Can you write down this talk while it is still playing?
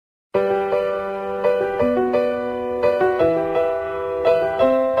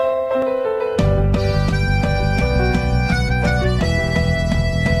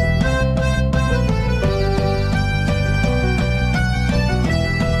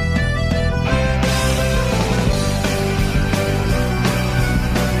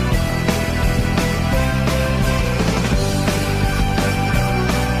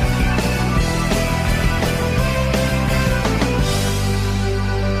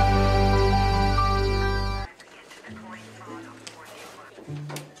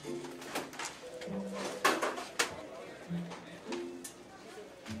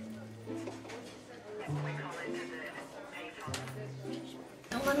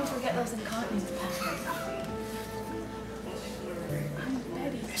don't forget those incontinence pads.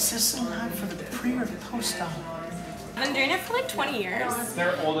 Is this in time for the pre or the post-op? I've been doing it for like 20 years.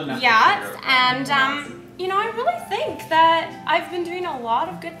 They're old enough. Yeah, and you know, I really think that I've been doing a lot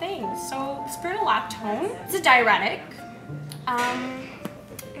of good things. So spironolactone, it's a diuretic, and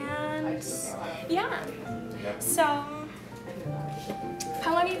yeah. So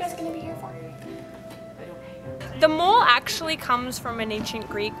how long are you guys gonna be here for? The mole actually comes from an ancient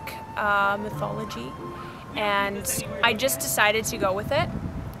Greek mythology, and I just decided to go with it.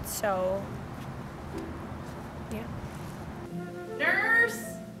 So, yeah. Nurse!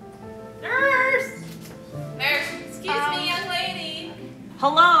 Nurse! Nurse, excuse me, young lady.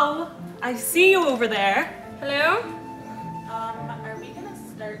 Hello, I see you over there. Hello? Are we gonna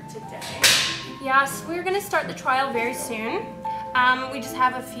start today? Yes, we're gonna start the trial very soon. We just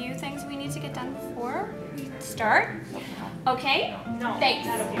have a few things we need to get done before we start. Okay? No, thanks.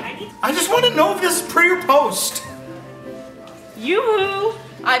 not okay. I just want to know if this is pre or post. Yoo-hoo!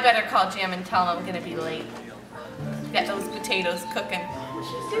 I better call Jim and tell him I'm gonna be late. Get those potatoes cooking.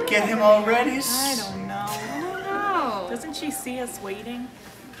 Get him all ready. I don't know. I don't know. Doesn't she see us waiting?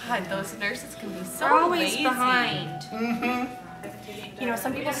 God, those nurses can be so They're always lazy. behind. Mm-hmm. You know,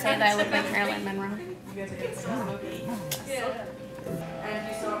 some people say that I look like Marilyn Monroe.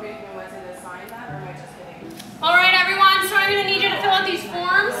 Alright everyone, so I'm going to need you to fill out these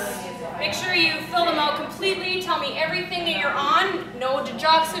forms. Make sure you fill them out completely. Tell me everything that you're on. No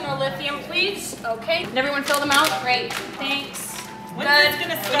digoxin or lithium, please. Okay. Did everyone fill them out? Great. Thanks. When's Good. this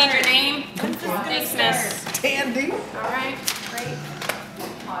gonna We start? need your name. When's this gonna Thanks, start? miss. Tandy. Alright, great.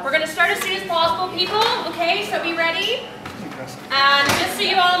 We're going to start as soon as possible, people. Okay, so be ready. And just so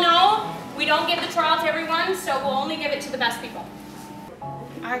you all know, we don't give the trial to everyone, so we'll only give it to the best people.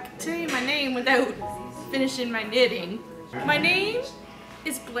 I can tell you my name without finishing my knitting. My name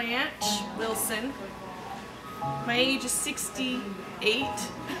is Blanche Wilson. My age is 68,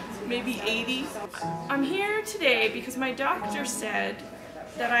 maybe 80. I'm here today because my doctor said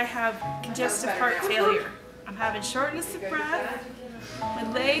that I have congestive heart failure. I'm having shortness of breath. My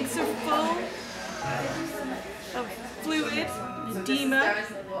legs are full of fluid, edema.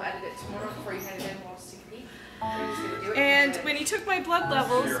 And when he took my blood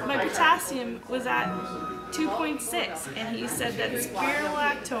levels, my potassium was at 2.6, and he said that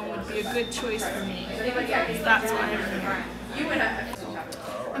spironolactone would be a good choice for me. That's why I'm here.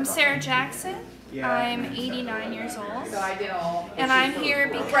 I'm Sarah Jackson. I'm 89 years old, and I'm here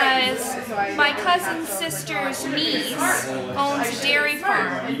because my cousin's sister's niece owns a dairy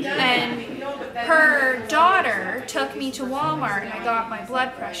farm, and her daughter took me to Walmart and I got my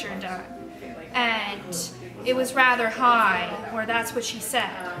blood pressure done, and it was rather high, or that's what she said,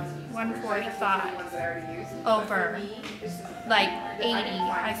 145 over like 80.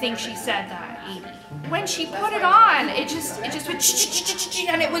 I think she said that, 80. When she put it on, it just went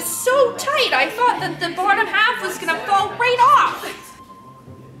and it was so tight. I thought that the bottom half was gonna fall right off.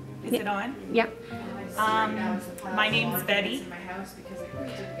 Is it on? Yeah. My name's Betty.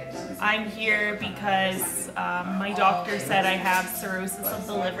 I'm here because my doctor said I have cirrhosis of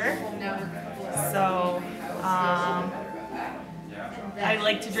the liver. So I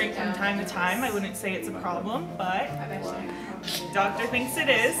like to drink from time to time. I wouldn't say it's a problem, but doctor thinks it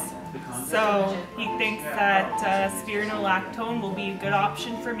is. So he thinks that spironolactone will be a good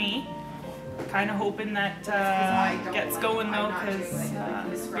option for me. Kind of hoping that gets going though, because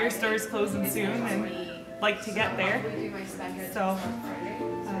beer store is closing soon and like to get there. So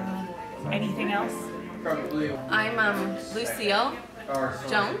anything else? I'm Lucille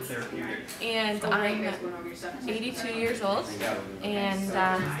Jones, and I'm 82 years old, and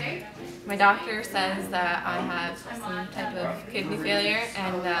my doctor says that I have some type of kidney failure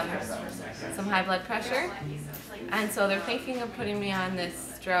and some high blood pressure, and so they're thinking of putting me on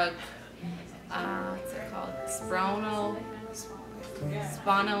this drug, what's it called,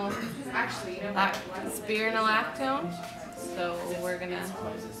 spironolactone, so we're gonna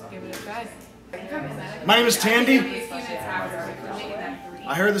give it a try. My name is Tandy.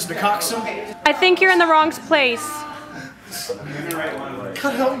 I heard this digoxin. I think you're in the wrong place.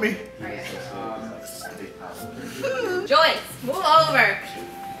 God help me. Joyce, move over.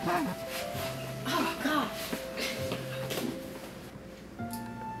 Oh, God.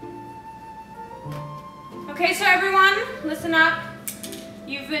 Okay, so everyone, listen up.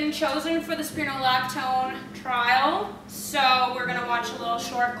 You've been chosen for the spironolactone trial, so we're gonna watch a little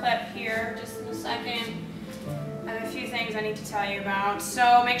short clip here just in a second. I have a few things I need to tell you about.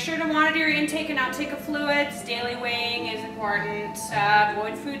 So make sure to monitor your intake and outtake of fluids. Daily weighing is important.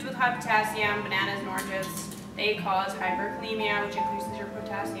 Avoid foods with high potassium, bananas and oranges. They cause hyperkalemia, which increases your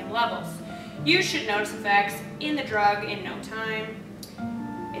potassium. normal levels. You should notice effects in the drug in no time.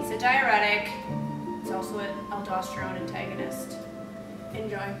 It's a diuretic. It's also an aldosterone antagonist.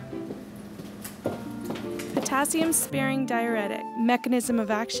 Enjoy. Potassium-sparing diuretic. Mechanism of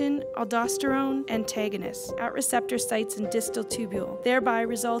action, aldosterone antagonist at receptor sites in distal tubule, thereby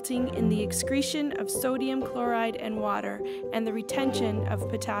resulting in the excretion of sodium chloride and water and the retention of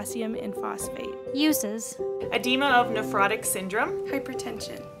potassium and phosphate. Uses: edema of nephrotic syndrome,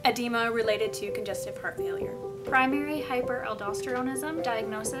 Hypertension. Edema related to congestive heart failure. primary hyperaldosteronism,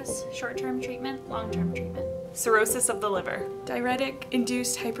 diagnosis, short-term treatment, long-term treatment. cirrhosis of the liver.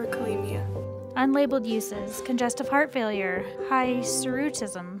 Diuretic-induced hyperkalemia. Unlabeled uses: congestive heart failure,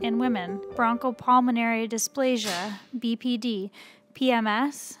 hirsutism in women, bronchopulmonary dysplasia, BPD,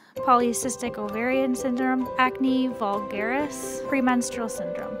 PMS, polycystic ovarian syndrome, acne vulgaris, premenstrual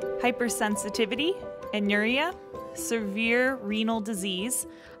syndrome. Hypersensitivity, anuria, severe renal disease,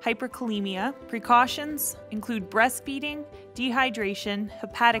 hyperkalemia. Precautions include breastfeeding, dehydration,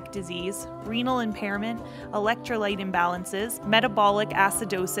 hepatic disease, renal impairment, electrolyte imbalances, metabolic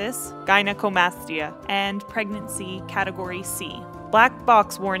acidosis, gynecomastia, and pregnancy category C. Black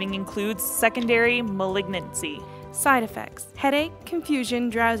box warning includes secondary malignancy. Side effects: headache, confusion,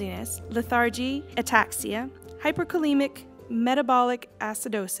 drowsiness, lethargy, ataxia, hyperkalemic metabolic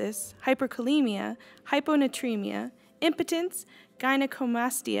acidosis, hyperkalemia, hyponatremia, impotence,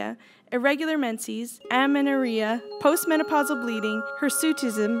 gynecomastia, irregular menses, amenorrhea, postmenopausal bleeding,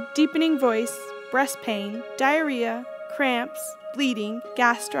 hirsutism, deepening voice, breast pain, diarrhea, cramps, bleeding,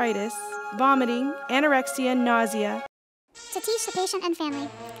 gastritis, vomiting, anorexia, nausea. To teach the patient and family.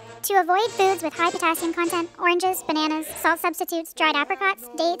 To avoid foods with high potassium content, oranges, bananas, salt substitutes, dried apricots,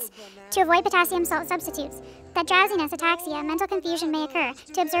 dates. To avoid potassium salt substitutes. That drowsiness, ataxia, mental confusion may occur.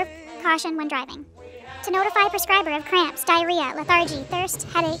 To observe caution when driving. To notify prescriber of cramps, diarrhea, lethargy, thirst,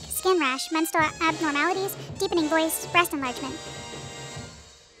 headache, skin rash, menstrual abnormalities, deepening voice, breast enlargement.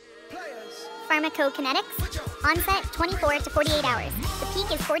 Pharmacokinetics. Onset 24 to 48 hours. The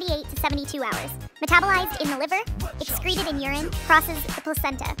peak is 48 to 72 hours. Metabolized in the liver, excreted in urine, crosses the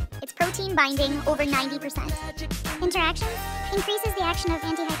placenta. Its protein binding over 90%. Interactions. Increases the action of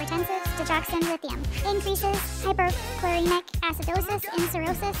antihypertensives, digoxin, lithium. Increases hyperchloremic acidosis in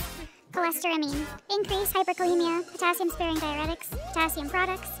cirrhosis. Cholestyramine. Increase hyperkalemia, potassium-sparing diuretics, potassium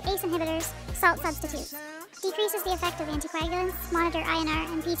products, ACE inhibitors, salt substitutes. Decreases the effect of anticoagulants, monitor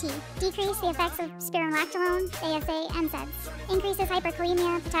INR and PT. Decrease the effects of spironolactone, ASA, NSAIDs. Increases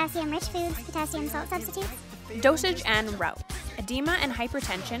hyperkalemia, potassium-rich foods, potassium salt substitutes. Dosage and route. Edema and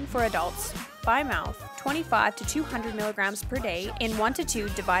hypertension for adults by mouth, 25 to 200 milligrams per day in 1 to 2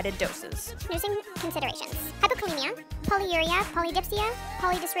 divided doses. Nursing considerations. Hypokalemia, polyuria, polydipsia,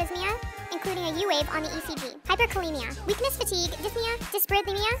 polydysrhythmia, including a U-wave on the ECG. Hyperkalemia, weakness, fatigue, dyspnea,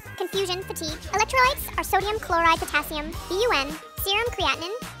 dysrhythmia, confusion, fatigue. Electrolytes are sodium chloride, potassium, BUN, serum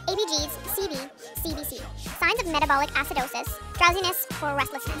creatinine, ABGs, CV, CBC. Signs of metabolic acidosis, drowsiness or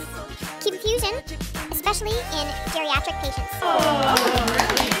restlessness. Confusion, especially in geriatric patients. Oh,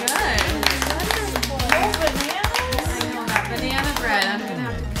 really good. I know that banana bread. I'm gonna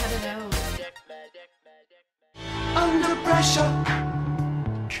have to cut it out. Under pressure.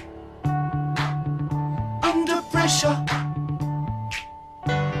 Under pressure.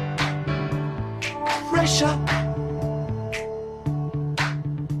 Pressure.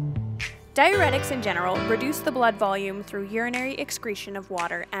 Diuretics in general reduce the blood volume through urinary excretion of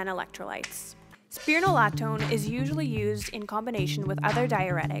water and electrolytes. Spironolactone is usually used in combination with other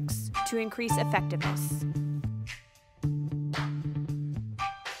diuretics to increase effectiveness.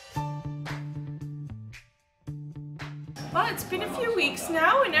 Well, it's been a few weeks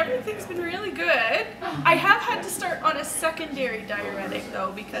now and everything's been really good. I have had to start on a secondary diuretic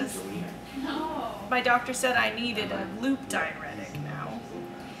though because my doctor said I needed a loop diuretic now.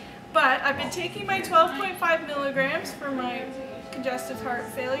 But I've been taking my 12.5 milligrams for my congestive heart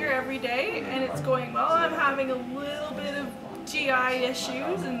failure every day and it's going well. I'm having a little bit of GI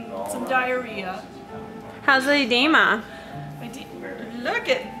issues and some diarrhea. How's the edema? Look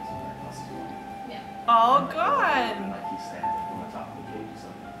at all gone.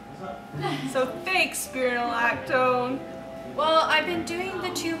 So thanks, Spironolactone. Well, I've been doing the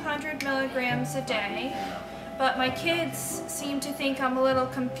 200 milligrams a day, but my kids seem to think I'm a little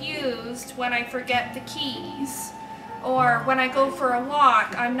confused when I forget the keys. Or when I go for a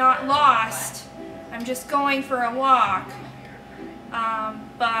walk, I'm not lost. I'm just going for a walk.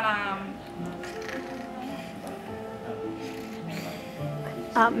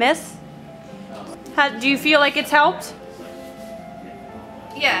 Miss? Do you feel like it's helped?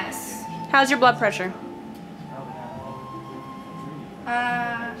 Yes. How's your blood pressure?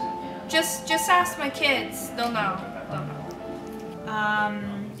 Just ask my kids. They'll know.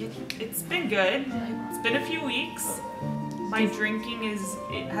 It's been good. It's been a few weeks. My drinking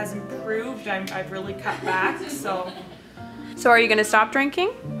has improved. I've really cut back, so. So are you going to stop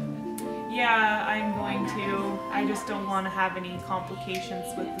drinking? Yeah, I'm going to. I just don't want to have any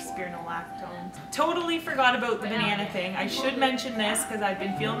complications with the spironolactone. Totally forgot about the banana thing. I should mention this because I've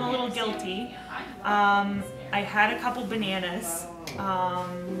been feeling a little guilty. I had a couple bananas. I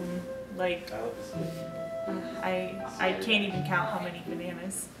can't even count how many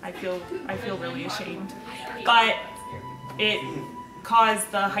bananas. I feel really ashamed. But it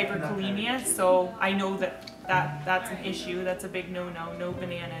caused the hyperkalemia, so I know that's an issue. That's a big no-no. No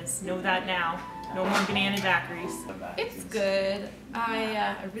bananas. Know that now. No more banana daiquiris. It's good.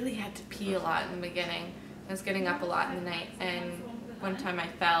 I really had to pee a lot in the beginning. I was getting up a lot in the night, and one time I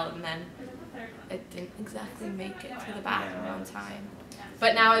fell, and then I didn't exactly make it to the bathroom on time.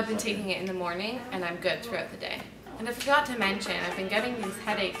 But now I've been taking it in the morning, and I'm good throughout the day. And I forgot to mention, I've been getting these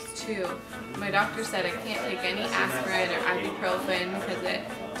headaches too. My doctor said I can't take any aspirin or ibuprofen because it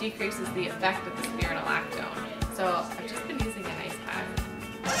decreases the effect of the spironolactone. So I've just been using an ice pack.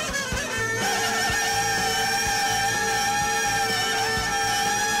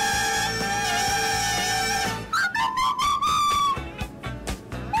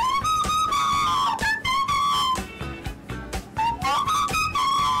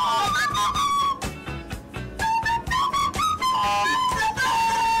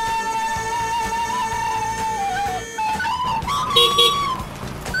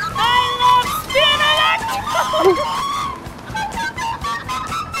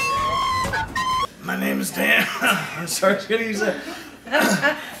 My name is Dan. I'm sorry, I was gonna use it.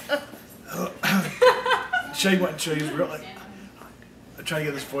 Show you real. I'm trying to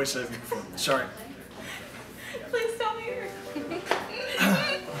get this voice out of you before. Sorry. Please tell me your...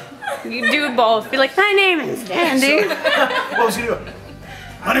 You do both. Be like, my name is Dandy. What was he doing?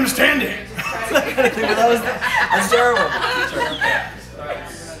 My name is Dandy. That's terrible. Sorry.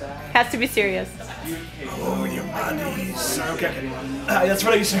 Has to be serious. Oh, your bodies. Okay. That's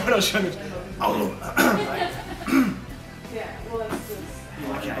what I used to do when I was younger. Oh. I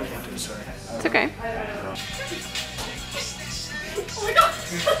can't do it, sorry. It's okay. Oh my god!